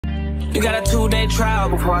You got a 2-day trial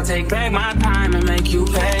before I take back my time and make you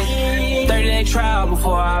pay. 30-day trial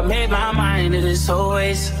before I made my mind. It is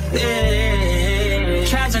always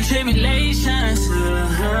trials and tribulations.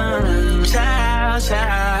 Child,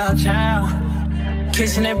 child, child.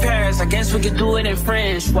 Kissing in Paris, I guess we could do it in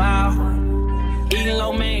French. Wow. Eating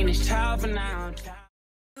lo mein is child for now.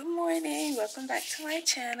 Good morning, welcome back to my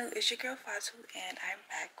channel. It's your girl FATOU and I'm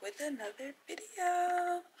back with another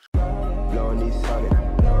video.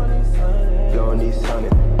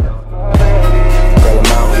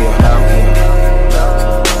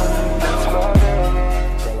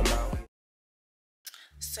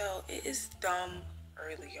 So it is dumb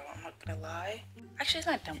early, y'all. I'm not gonna lie. Actually, it's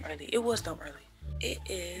not dumb early. It was dumb early. It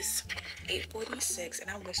is 8:46 and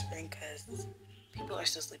I'm whispering because people are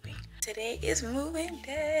still sleeping. Today is moving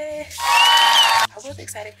day. I was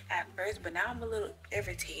excited at first, but now I'm a little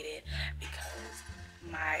irritated because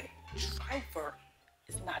my driver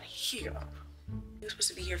is not here. He was supposed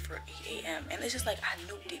to be here for 8 a.m. and it's just like I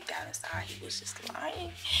knew deep down inside he was just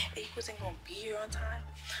lying and he wasn't gonna be here on time.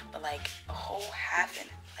 But like a whole half and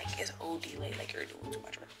like it's OD late, like you're doing too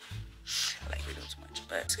much work. Like you're doing too much.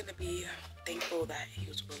 But it's gonna be thankful that he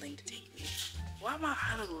was willing to take me. Why am I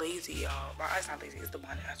kind of lazy, y'all? My eyes not lazy, it's the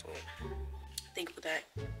bonnet, I swear. Thankful that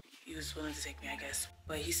he was willing to take me, I guess.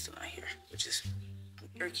 But he's still not here, which is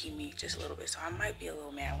irking me just a little bit. So I might be a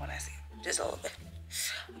little mad when I see him, just a little bit.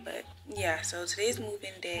 But yeah, so today's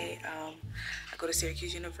moving day. I go to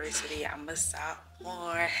Syracuse University. I'm a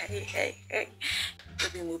sophomore. Hey.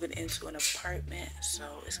 We'll be moving into an apartment,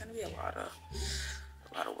 so it's gonna be a lot of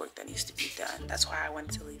work that needs to be done. That's why I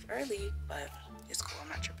wanted to leave early, but it's cool. I'm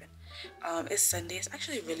not tripping. It's Sunday. It's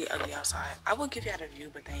actually really ugly outside. I will give you out a view,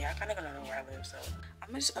 but then y'all kind of gonna know where I live. So I'm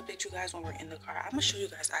gonna just update you guys when we're in the car. I'm gonna show you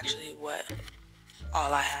guys actually what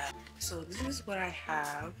all I have. So this is what I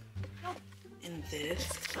have in this.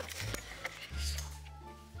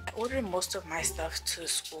 I ordered most of my stuff to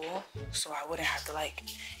school so I wouldn't have to like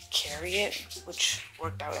carry it, which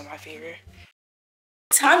worked out in my favor.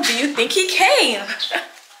 What time do you think he came?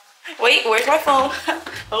 Wait, where's my phone?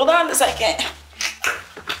 Hold on a second.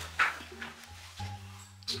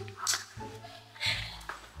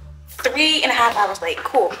 3.5 hours late.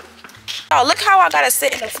 Cool. Oh, look how I gotta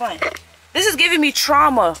sit in the front. This is giving me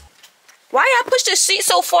trauma. Why I push the seat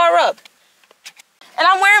so far up? And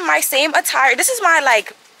I'm wearing my same attire. This is my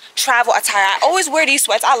like travel attire. I always wear these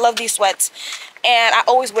sweats. I love these sweats. And I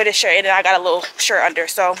always wear this shirt and then I got a little shirt under.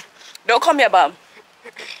 So don't call me a bum.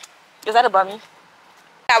 Is that a bummy?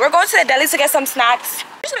 Yeah, we're going to the deli to get some snacks.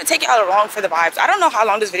 I'm just gonna take y'all along for the vibes. I don't know how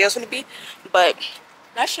long this video is gonna be, but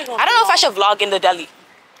I don't know if I should vlog in the deli.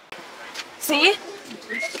 See? Okay.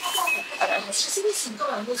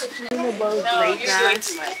 No, you're doing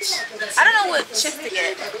too much. I don't know what chips to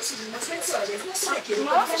get. You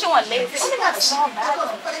want Lay's? They only got a small bag.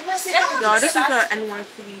 No, this is the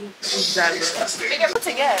NYC Zaga. What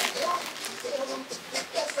to get?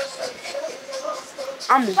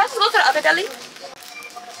 I'm Let's go to the other deli.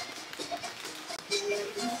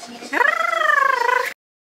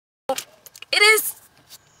 It is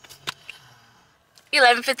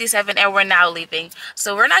 11:57 and we're now leaving.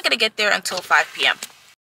 So we're not gonna get there until 5 p.m.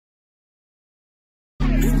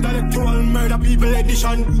 Intellectual murder people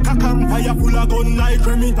edition. Kakam fire full of gun like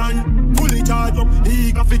Remington. Fully charged up,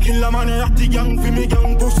 he got to kill a man. Ratty gang for me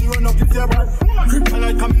gang pussy run up with your bad.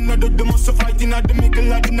 Kryptonite coming out of the muscle fighting at the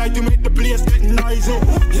middle of the night to make the place getting noisy.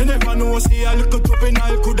 You never know, see a little dropping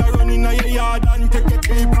I coulda run in a yard and take a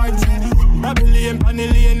 3 pints. Babylon,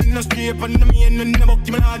 Panellian in the street, and the main and the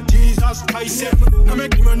bucky man, Jesus Christ. Now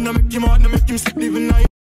make him run, now make him out, now make him sleep living night.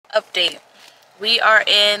 Update. We are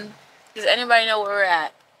in. Does anybody know where we're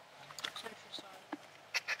at?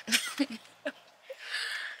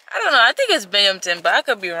 I don't know. I think it's Binghamton, but I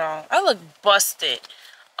could be wrong. I look busted.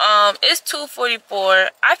 It's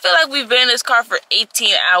 2:44. I feel like we've been in this car for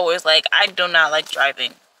 18 hours. Like, I do not like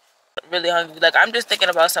driving. Really hungry. Like, I'm just thinking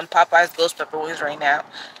about some Popeye's ghost pepper wings right now.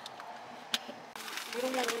 We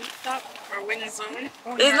don't want to stop or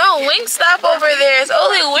Wingstop. There's no Wingstop over there. It's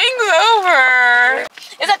only Wings Over.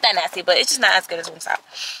 It's not that nasty, but it's just not as good as Wingstop.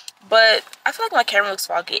 But I feel like my camera looks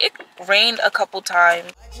foggy. It rained a couple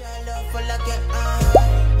times.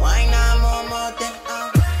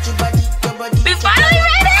 We finally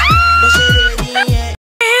made it!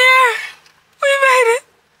 Here! We made it!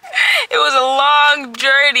 It was a long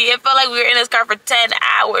journey. It felt like we were in this car for 10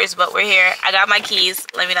 hours, but we're here. I got my keys.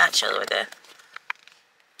 Let me not chill with it.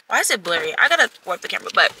 Why is it blurry? I gotta wipe the camera,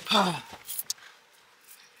 but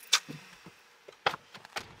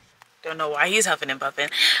don't know why he's huffing and puffing.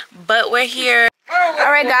 But we're here.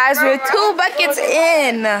 All right, guys, we're 2 buckets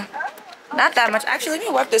in. Not that much. Actually, let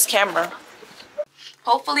me wipe this camera.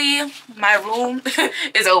 Hopefully, my room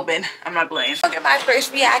is open. I'm not playing. Look at my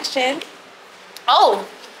first reaction. Oh,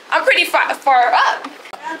 I'm pretty far up.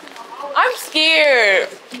 I'm scared.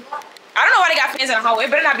 I don't know why they got fans in the hallway.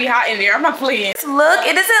 It better not be hot in there. I'm not playing. Look,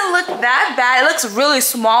 it doesn't look that bad. It looks really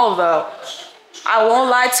small though. I won't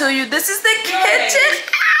lie to you. This is the kitchen.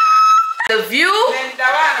 The view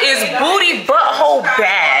is booty butthole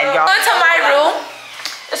bad, y'all. Into my room.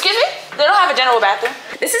 Excuse me? They don't have a general bathroom.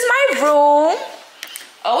 This is my room.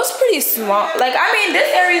 Oh, it's pretty small. Like, I mean,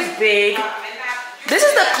 this area is big. This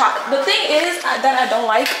is the thing is that I don't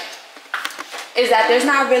like is that there's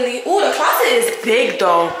not really, ooh, the closet is big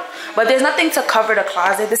though. But there's nothing to cover the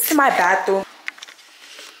closet. This is my bathroom.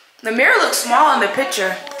 The mirror looks small in the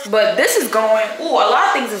picture, but this is going, ooh, a lot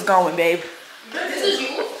of things is going, babe. This is you?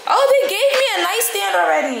 Oh, they gave me a nightstand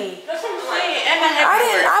already. That's what I'm saying. And a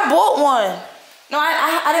headboard. I bought one. No,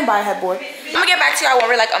 I didn't buy a headboard. I'm gonna get back to y'all when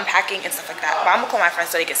we're like unpacking and stuff like that. But I'm gonna call my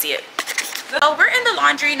friends so they can see it. So we're in the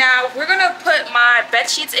laundry now. We're gonna put my bed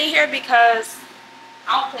sheets in here because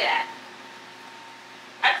I don't play that.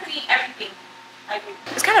 I clean everything.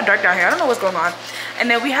 It's kind of dark down here. I don't know what's going on.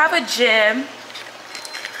 And then we have a gym.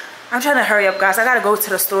 I'm trying to hurry up, guys. I gotta go to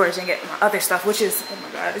the storage and get my other stuff, which is, oh my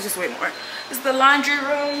god, it's just way more. This is the laundry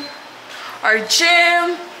room, our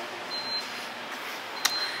gym,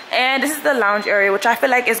 and this is the lounge area, which I feel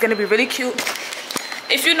like is gonna be really cute.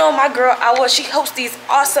 If you know my girl, she hosts these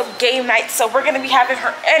awesome game nights, so we're gonna be having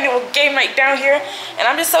her annual game night down here, and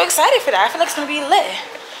I'm just so excited for that. I feel like it's gonna be lit.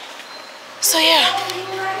 So yeah.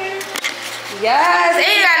 Yes,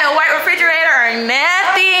 ain't got no white refrigerator or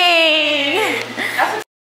nothing.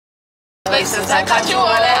 Since I caught you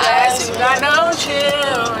on that ass, you got no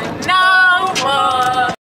chill, no more.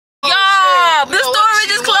 Y'all, the storage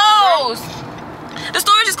is closed. The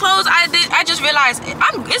storage is closed. I just realized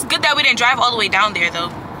it's good that we didn't drive all the way down there though,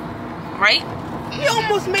 right? You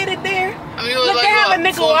almost made it there. I mean, look, like they have a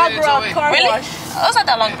nigga walk around car really? wash. Oh, it's not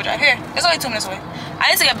that long of a drive. Here, it's only 2 minutes away. I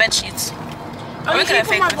need to get bed sheets. Oh, we're gonna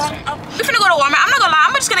fake this. We're finna go to Walmart. I'm not gonna lie,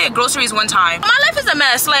 I'm just gonna get groceries one time. My life is a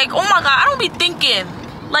mess. Like, oh my god, I don't be thinking.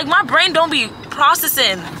 Like, my brain don't be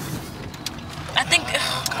processing. I think,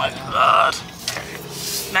 oh my god.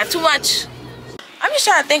 Not too much. I'm just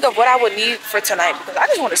trying to think of what I would need for tonight because I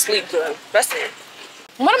just want to sleep good. That's it.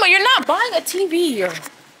 Mama, you're not buying a TV here.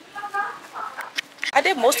 I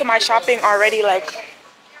did most of my shopping already, like,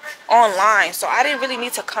 online. So I didn't really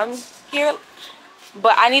need to come here.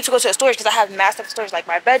 But I need to go to the storage because I have massive storage, like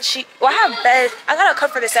my bed sheet. Well, I have bed. I got a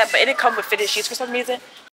cover for the set, but it didn't come with fitted sheets for some reason.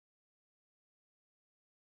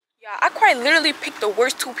 Yeah, I quite literally picked the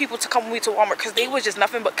worst 2 people to come with me to Walmart because they was just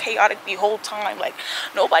nothing but chaotic the whole time. Like,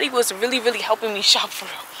 nobody was really helping me shop for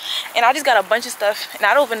real. And I just got a bunch of stuff, and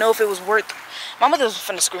I don't even know if it was worth. My mother was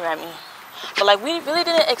finna scream at me. But, like, we really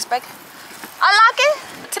didn't expect. Unlock it.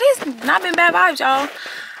 Today's not been bad vibes, y'all.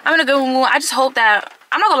 I'm in a good mood. I just hope that,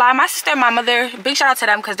 I'm not gonna lie, my sister and my mother, big shout out to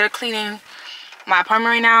them because they're cleaning my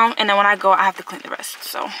apartment right now. And then when I go, I have to clean the rest.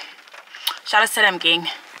 So, shout out to them, gang.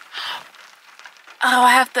 Oh,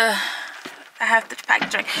 I have to pack a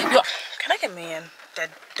drink. Yo, can I get man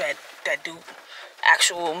that do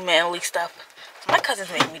actual manly stuff? My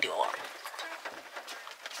cousins make me do a lot.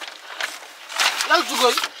 That's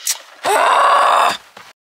good.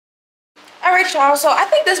 Alright, y'all, so I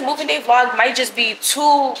think this moving day vlog might just be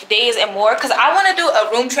 2 days and more because I want to do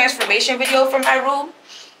a room transformation video for my room.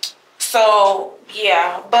 So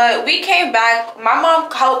yeah, but we came back. My mom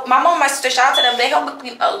and my sister, shout out to them, they helped me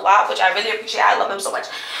clean a lot, which I really appreciate. I love them so much.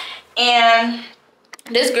 And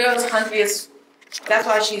this girl is hungry as, that's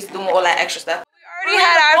why she's doing all that extra stuff. We already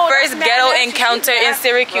had our first ghetto encounter in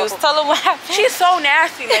Syracuse. Tell them what happened. She's so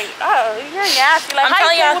nasty, like, oh, you're nasty. Like, I'm how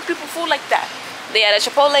telling you y'all, with people food like that? Yeah, the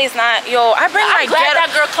Chipotle is not, yo, I bring I'm my glad ghetto.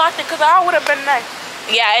 that girl clocked it because I would have been nice.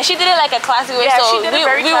 Yeah, and she did it like a classy way. Yeah, so she did it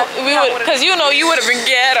very classy. we would, because you know you would have been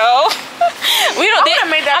ghetto. We don't.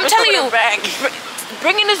 I'm telling you,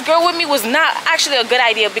 bringing this girl with me was not actually a good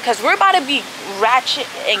idea because we're about to be ratchet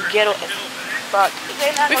and ghetto as fuck.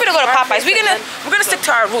 We're gonna go to Popeyes. We're gonna stick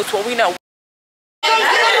to our roots, what we know.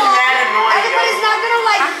 Everybody's not gonna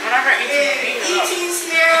like.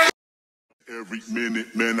 Every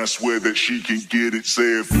minute, man, I swear that she can get it.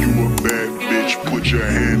 Say if you a bad bitch, put your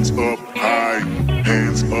hands up high.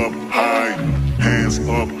 Hands up high. Hands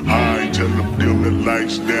up high. Tell them dim the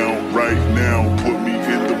lights down right now. Put me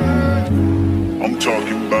in the mood. I'm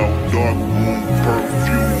talking about dark room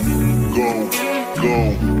perfume. Go, go.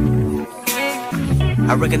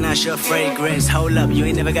 I recognize your fragrance. Hold up, you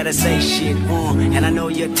ain't never gotta say shit. And I know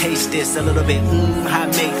you taste this a little bit. High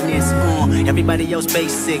maintenance. Everybody else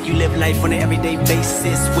basic. You live life on an everyday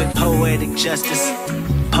basis with poetic justice.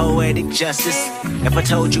 Poetic justice. If I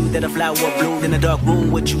told you that a flower bloomed in a dark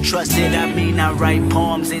room, would you trust it? I mean, I write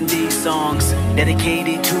poems in these songs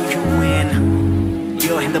dedicated to you when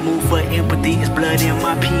you're in the mood for empathy. It's blood in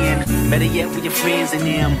my pen. Better yet, with your friends and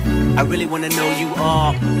them. I really wanna know you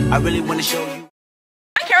all. I really wanna show you.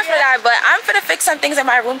 For that, but I'm gonna fix some things in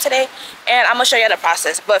my room today, and I'm gonna show you the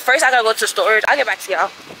process. But first, I gotta go to storage. I'll get back to y'all.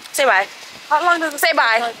 Say bye. How long does it say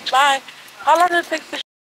bye? Bye. How long does it take to...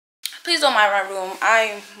 Please don't mind my room.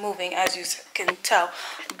 I'm moving, as you can tell,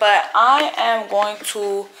 but I am going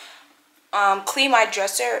to clean my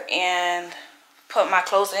dresser and put my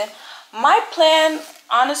clothes in. My plan,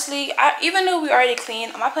 honestly, even though we already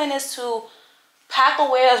cleaned, my plan is to pack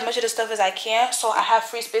away as much of the stuff as I can so I have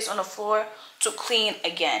free space on the floor to clean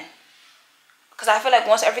again. Because I feel like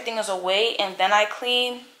once everything is away and then I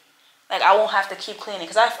clean, like I won't have to keep cleaning.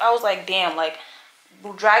 Because I was like, damn, like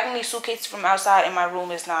dragging these suitcases from outside in my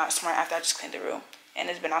room is not smart after I just cleaned the room and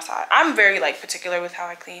it's been outside. I'm very like particular with how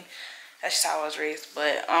I clean. That's just how I was raised.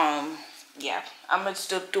 But yeah, I'm gonna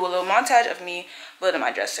still do a little montage of me building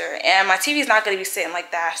my dresser, and my TV is not gonna be sitting like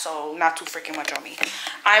that, so not too freaking much on me.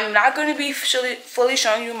 I'm not gonna be fully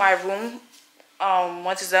showing you my room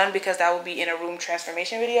once it's done, because that will be in a room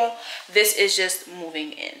transformation video. This is just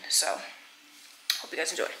moving in, so hope you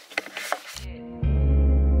guys enjoy.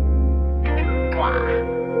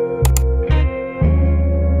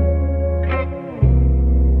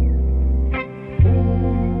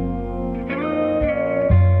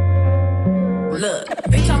 Look,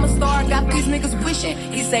 bitch, I'm a star, got these niggas wishing.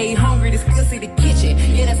 He say he hungry, this pussy the kitchen.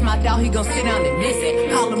 Yeah, that's my dog, he gon' sit down and listen.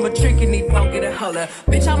 Call him a trick and he don't get a holler.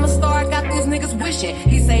 Bitch, I'm a star, got these niggas wishing.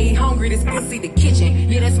 He say he hungry, this pussy the kitchen.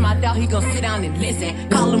 Yeah, that's my dog, he gon' sit down and listen.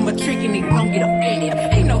 Call him a trick and he don't get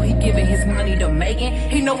offended. He know he giving his money to Megan.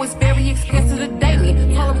 He know it's very expensive to date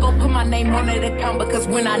me. Told him go put my name on that account, because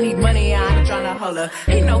when I need money, I ain't tryna holler.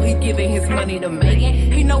 He know he giving his money to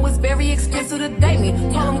Megan. He know it's very expensive to date me.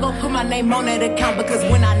 Told him go put my name on that account, because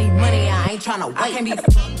when I need money, I ain't tryna wait. I can't be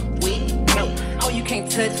fucked with, no. Oh, you can't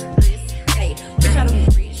touch this. Hey, bitch, I do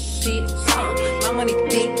rich shit. My money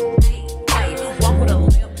thick. Hey, walk with a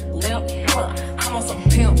limp. I'm on some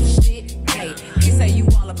pimp shit. Hey, he say you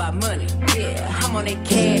all about money. Yeah, I'm on that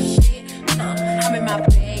cash shit. I'm in my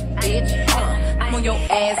bag, bitch. I'm on your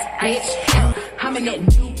ass, bitch. I'm in that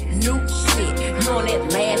new shit. You on that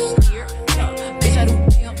last year. Bitch, I do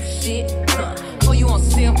pimp shit. Oh, you on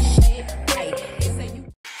simp shit.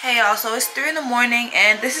 Hey y'all, so it's 3 in the morning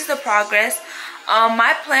and this is the progress.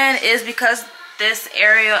 My plan is, because this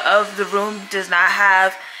area of the room does not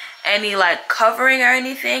have any like covering or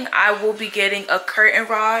anything, I will be getting a curtain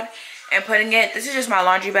rod and putting it. This is just my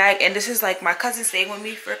laundry bag, and this is like my cousin staying with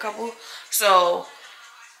me for a couple, so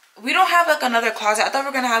we don't have like another closet. I thought we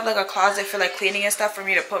were gonna have like a closet for like cleaning and stuff for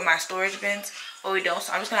me to put my storage bins, but we don't,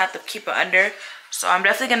 so I'm just gonna have to keep it under. So I'm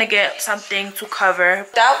definitely gonna get something to cover.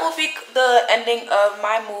 That will be the ending of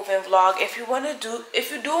my move-in vlog. If you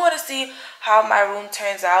do want to see how my room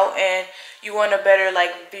turns out and you want a better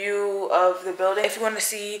like view of the building, if you want to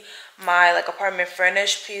see my like apartment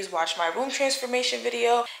furnished, please watch my room transformation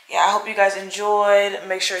video. Yeah, I hope you guys enjoyed.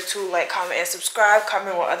 Make sure to like, comment, and subscribe.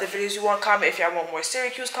 Comment what other videos you want. Comment if y'all want more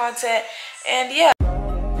Syracuse content. And yeah.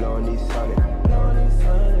 Blowing these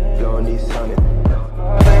sonic.